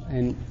curse.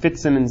 And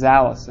Fitzsimmons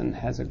Allison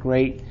has a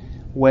great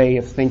way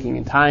of thinking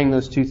and tying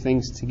those two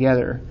things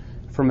together,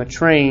 from a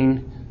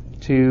train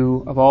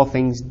to, of all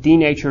things,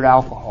 denatured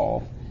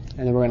alcohol.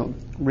 And then we're going to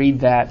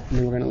read that, and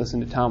then we're going to listen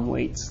to Tom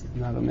Waits.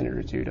 We'll have a minute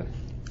or two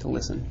to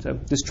listen. So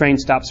this train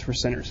stops for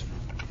sinners.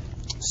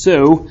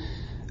 So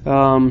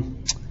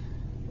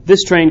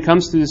this train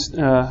comes through this.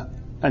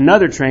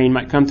 Another train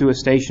might come through a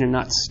station and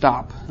not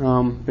stop,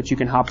 but you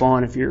can hop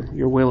on if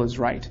your will is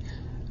right.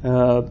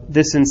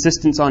 This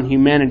insistence on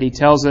humanity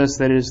tells us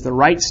that it is the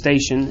right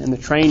station, and the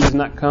train does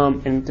not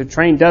come, and the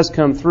train does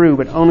come through,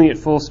 but only at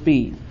full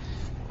speed.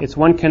 Its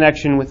one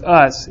connection with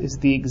us is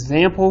the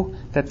example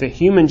that the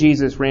human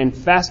Jesus ran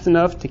fast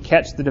enough to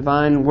catch the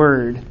divine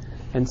word,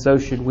 and so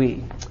should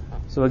we.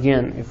 So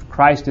again, if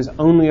Christ is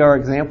only our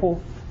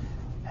example,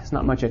 that's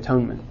not much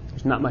atonement.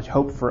 There's not much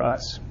hope for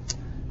us.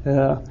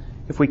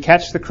 If we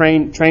catch the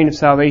train of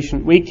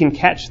salvation, we can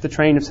catch the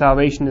train of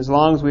salvation as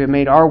long as we have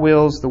made our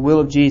wills the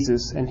will of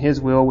Jesus and his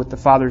will with the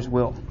Father's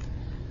will.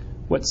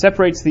 What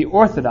separates the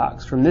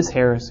orthodox from this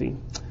heresy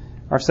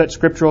are such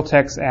scriptural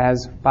texts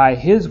as, by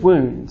his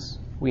wounds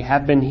we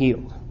have been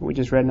healed. We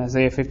just read in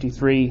Isaiah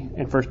 53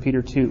 and 1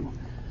 Peter 2.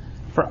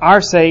 For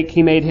our sake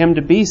he made him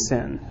to be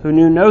sin, who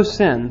knew no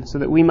sin, so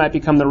that we might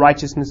become the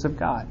righteousness of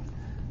God.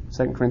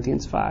 2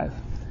 Corinthians 5.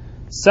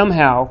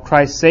 Somehow,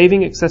 Christ's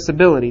saving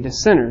accessibility to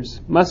sinners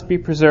must be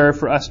preserved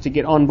for us to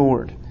get on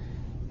board.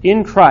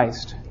 In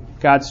Christ,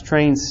 God's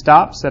train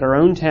stops at our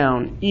own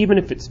town, even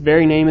if its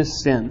very name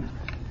is sin.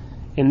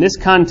 In this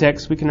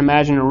context, we can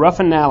imagine a rough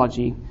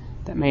analogy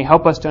that may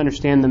help us to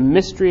understand the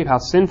mystery of how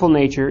sinful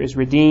nature is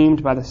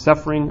redeemed by the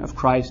suffering of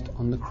Christ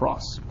on the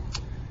cross.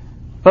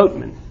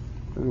 Boatmen,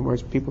 in other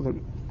words, people that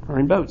are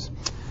in boats,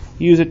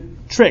 use a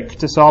trick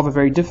to solve a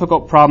very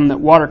difficult problem that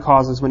water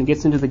causes when it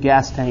gets into the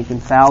gas tank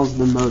and fouls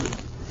the motor.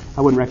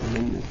 I wouldn't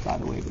recommend this, by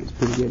the way, but it's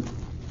pretty good.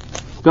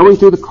 Going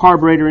through the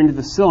carburetor into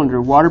the cylinder,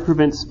 water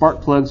prevents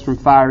spark plugs from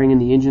firing and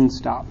the engine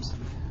stops.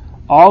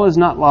 All is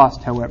not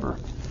lost, however.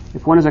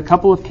 If one has a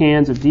couple of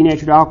cans of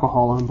denatured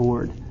alcohol on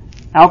board,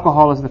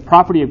 alcohol is the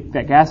property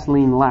that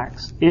gasoline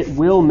lacks. It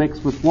will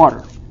mix with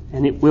water,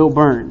 and it will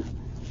burn.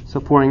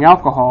 So pouring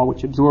alcohol,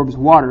 which absorbs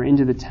water,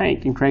 into the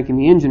tank and cranking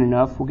the engine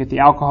enough will get the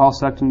alcohol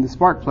sucked into the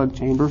spark plug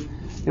chamber.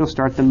 It'll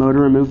start the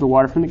motor and remove the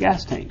water from the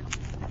gas tank.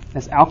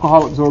 As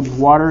alcohol absorbs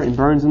water and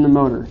burns in the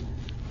motor,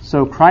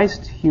 so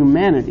Christ's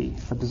humanity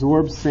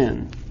absorbs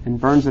sin and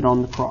burns it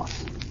on the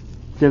cross.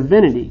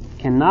 Divinity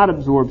cannot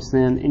absorb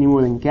sin any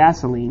more than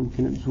gasoline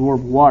can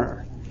absorb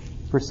water.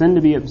 For sin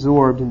to be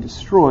absorbed and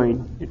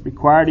destroyed, it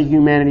required a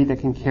humanity that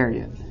can carry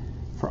it.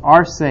 For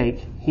our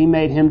sake, he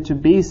made him to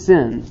be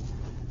sin,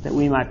 that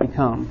we might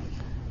become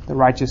the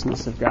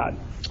righteousness of God.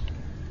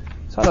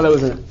 So I thought that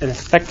was an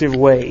effective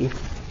way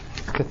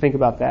to think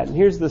about that. And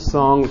here's the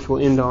song, which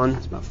we'll end on.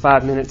 It's about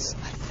 5 minutes. I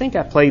think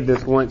I played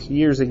this once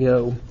years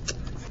ago.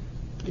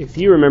 If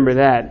you remember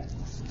that,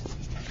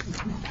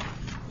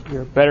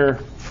 you're better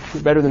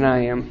than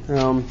I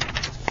am.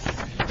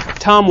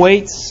 Tom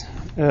Waits,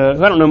 who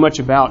I don't know much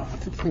about. I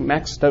think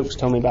Max Stokes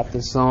told me about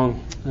this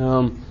song.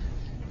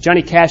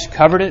 Johnny Cash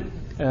covered it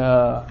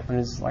on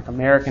his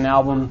American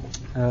album,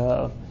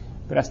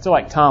 but I still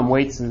like Tom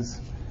Waits's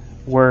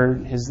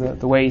the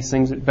way he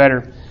sings it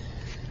better.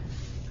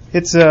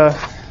 It's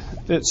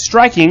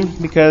striking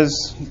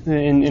because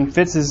in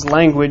Fitz's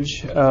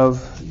language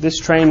of this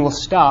train will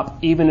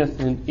stop even if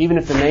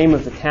the name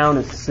of the town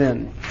is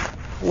Sin.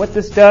 What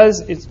this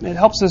does, it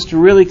helps us to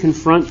really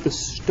confront the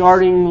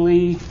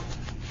startlingly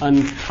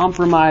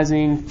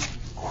uncompromising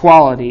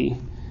quality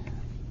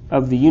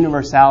of the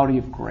universality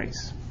of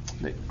grace.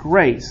 That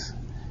grace,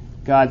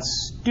 God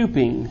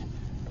stooping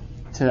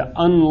to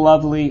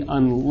unlovely,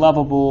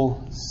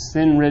 unlovable,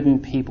 sin-ridden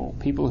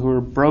people who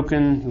are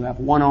broken, who have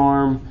one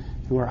arm,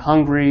 who are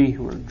hungry,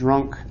 who are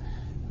drunk,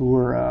 who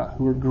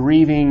are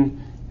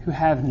grieving, who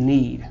have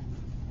need.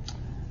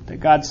 That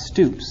God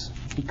stoops.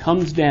 He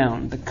comes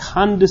down, the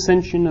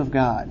condescension of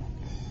God,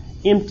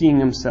 emptying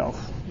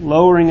himself,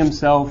 lowering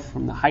himself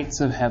from the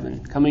heights of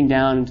heaven, coming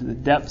down into the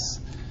depths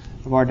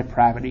of our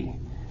depravity.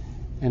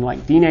 And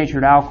like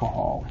denatured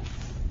alcohol,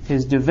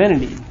 his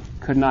divinity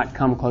could not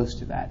come close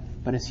to that,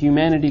 but his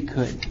humanity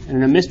could. And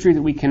in a mystery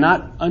that we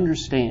cannot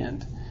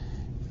understand,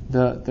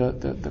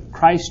 the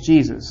Christ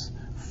Jesus,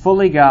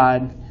 fully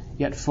God,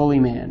 yet fully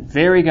man,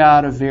 very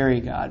God of very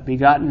God,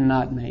 begotten,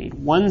 not made,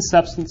 one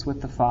substance with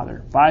the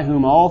Father, by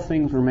whom all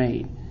things were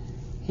made.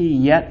 He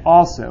yet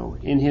also,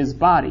 in his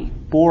body,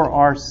 bore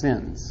our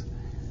sins.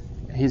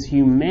 His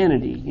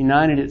humanity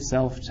united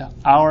itself to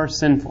our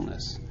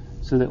sinfulness,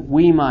 so that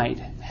we might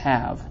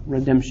have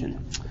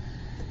redemption.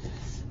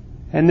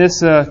 And this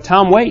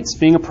Tom Waits,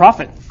 being a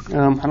prophet, I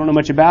don't know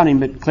much about him,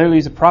 but clearly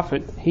he's a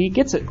prophet, he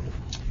gets it.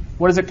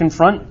 What does it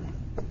confront?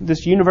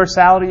 This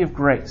universality of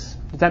grace.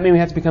 Does that mean we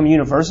have to become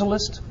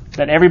universalist?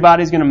 That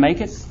everybody's going to make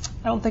it?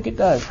 I don't think it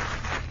does.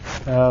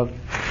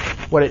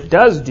 What it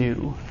does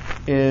do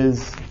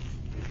is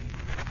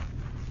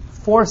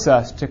force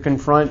us to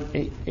confront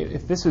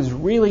if this is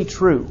really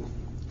true,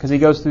 because he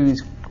goes through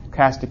these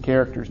cast of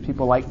characters,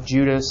 people like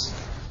Judas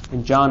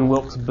and John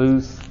Wilkes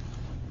Booth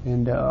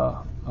and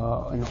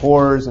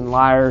whores and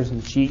liars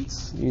and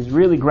cheats. He's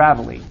really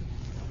gravelly.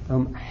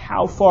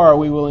 How far are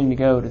we willing to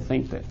go to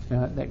think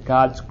that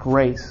God's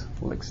grace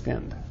will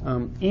extend?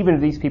 Even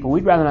to these people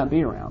we'd rather not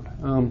be around.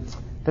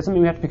 Doesn't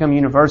mean we have to become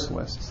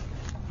universalists.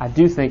 I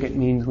do think it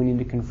means we need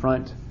to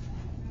confront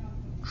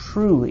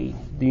truly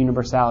the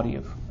universality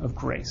of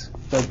grace.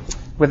 So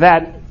with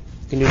that,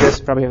 we can do this,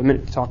 probably have a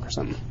minute to talk or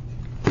something.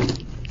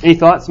 Any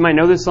thoughts? Somebody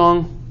know this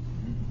song?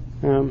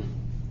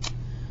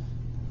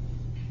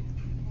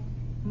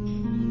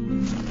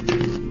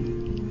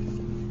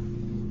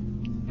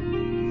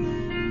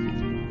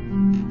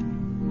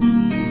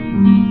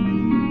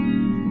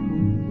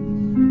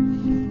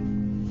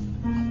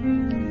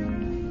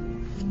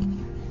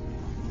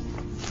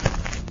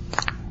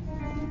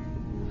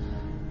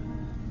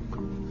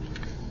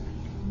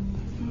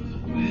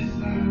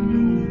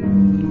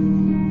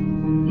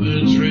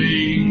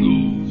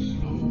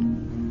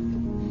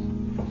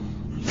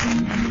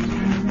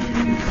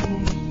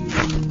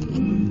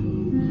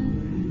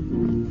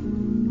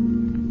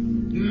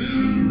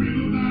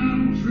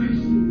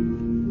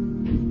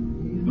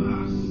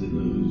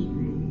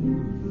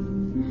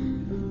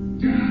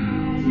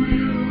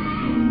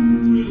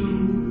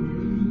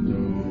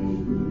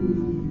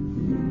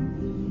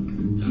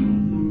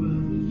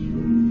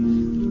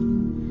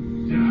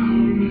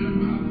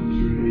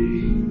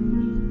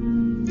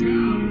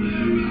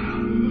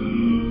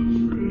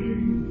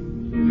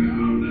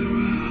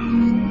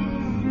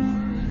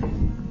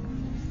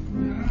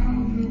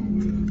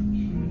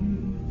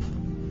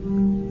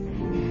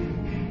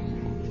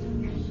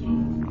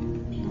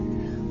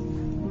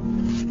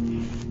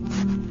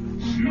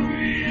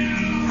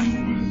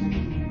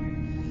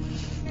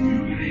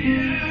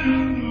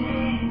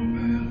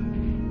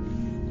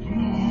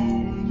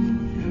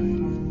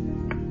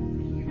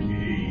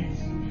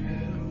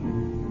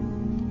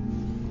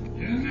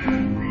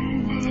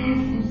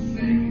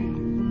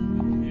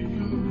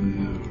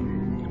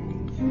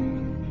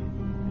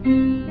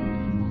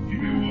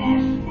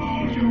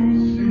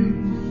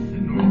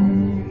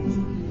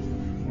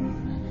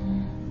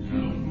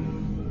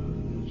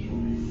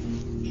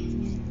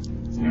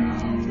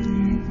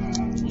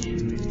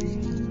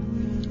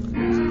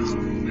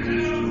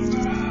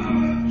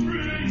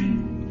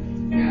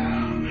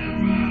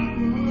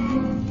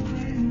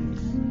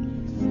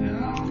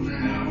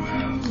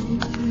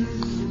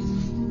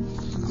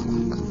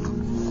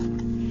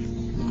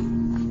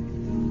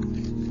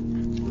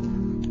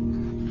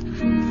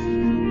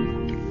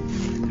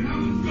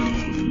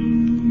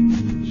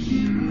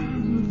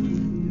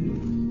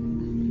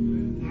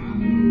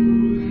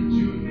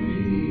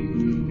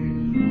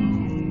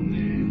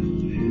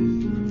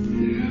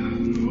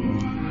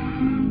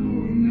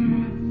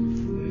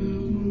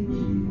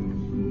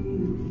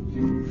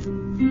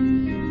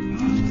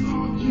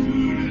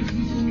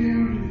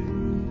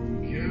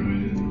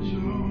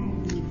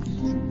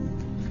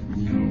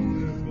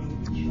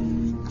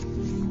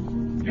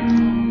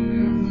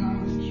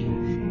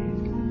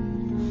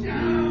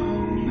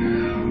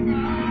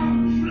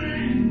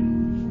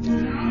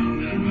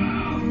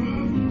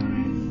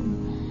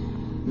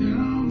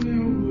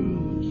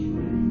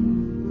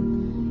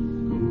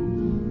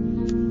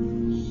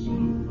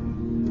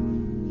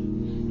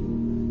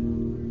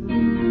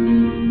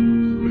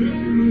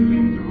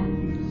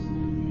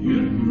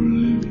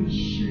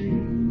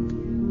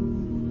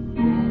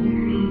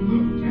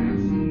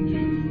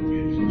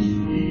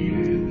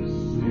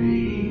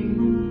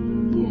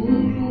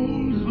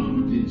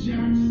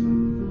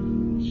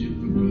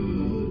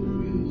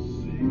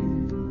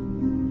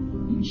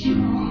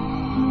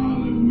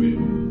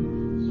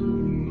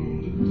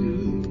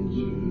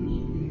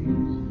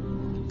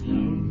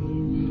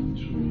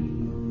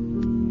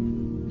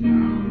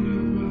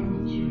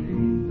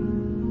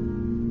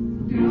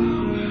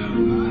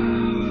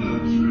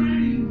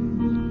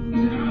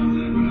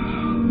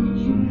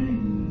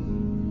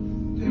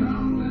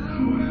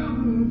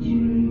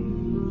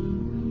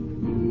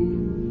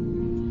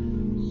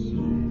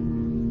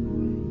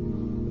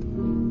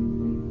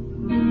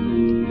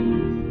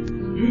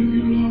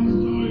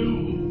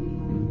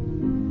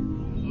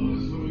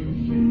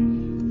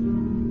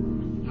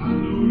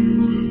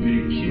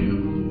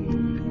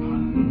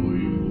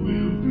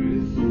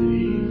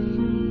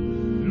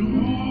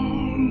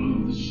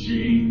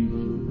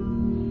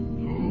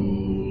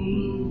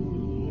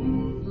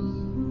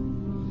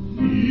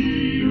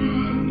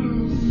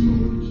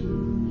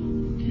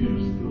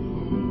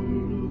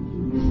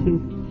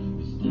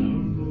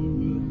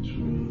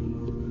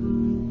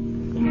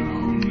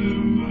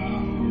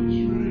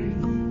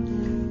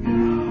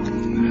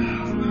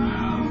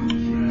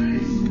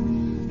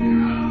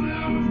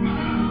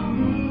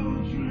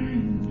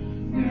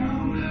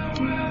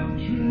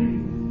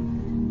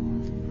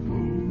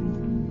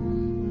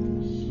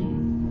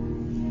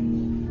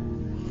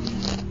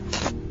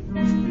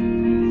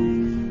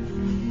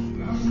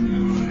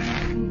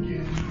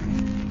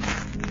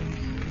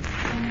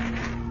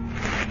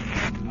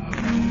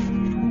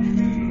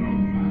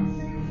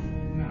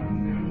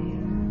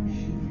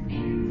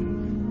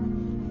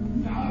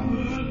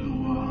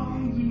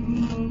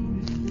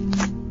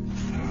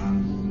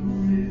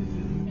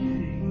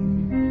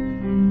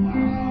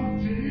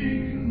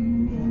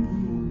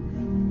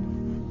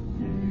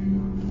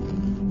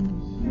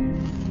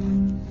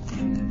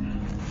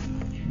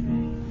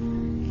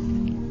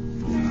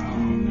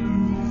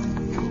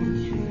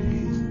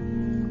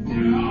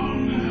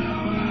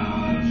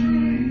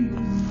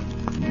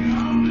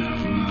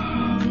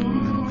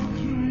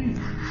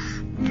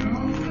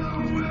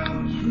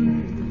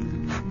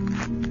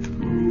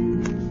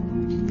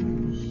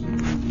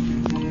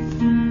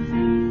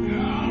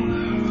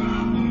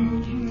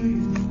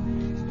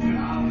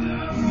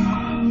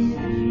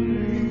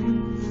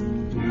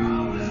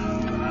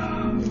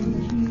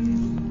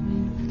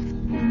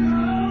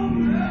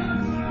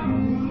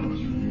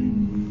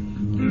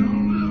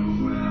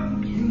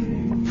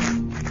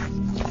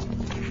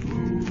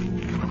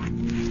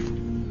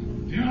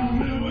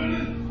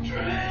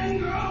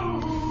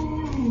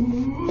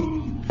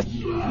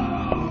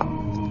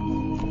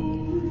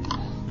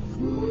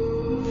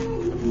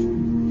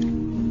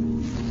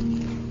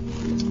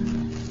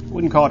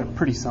 wouldn't call it a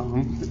pretty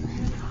song.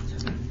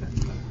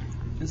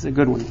 It's a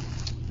good one.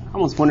 I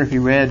almost wonder if he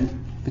read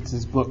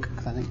Fitz's book,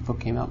 because I think the book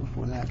came out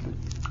before that, but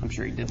I'm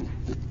sure he didn't.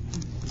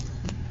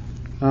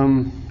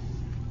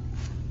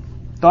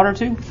 Thought or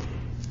two?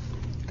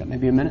 Got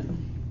maybe a minute?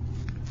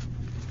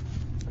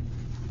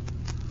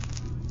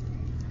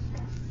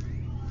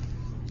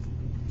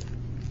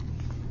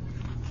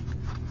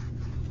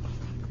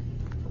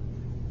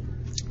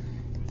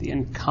 The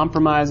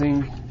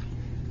uncompromising,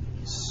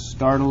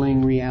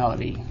 startling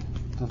reality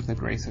of the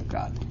grace of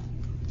God.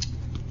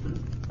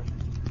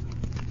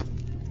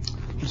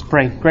 Let's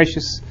pray.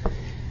 Gracious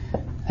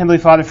Heavenly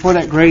Father, for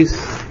that grace,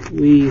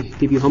 we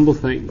give you humble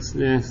thanks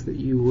and ask that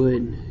you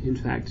would, in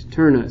fact,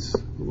 turn us,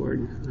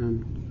 Lord,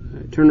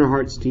 turn our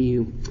hearts to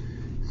you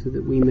so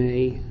that we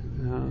may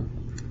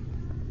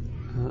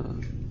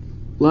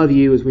love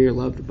you as we are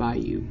loved by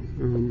you.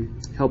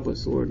 Help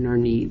us, Lord, in our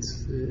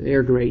needs. They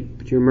are great,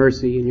 but your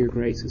mercy and your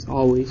grace is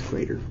always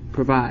greater.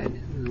 Provide,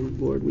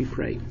 Lord, we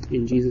pray.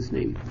 In Jesus'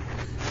 name.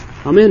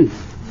 Amen.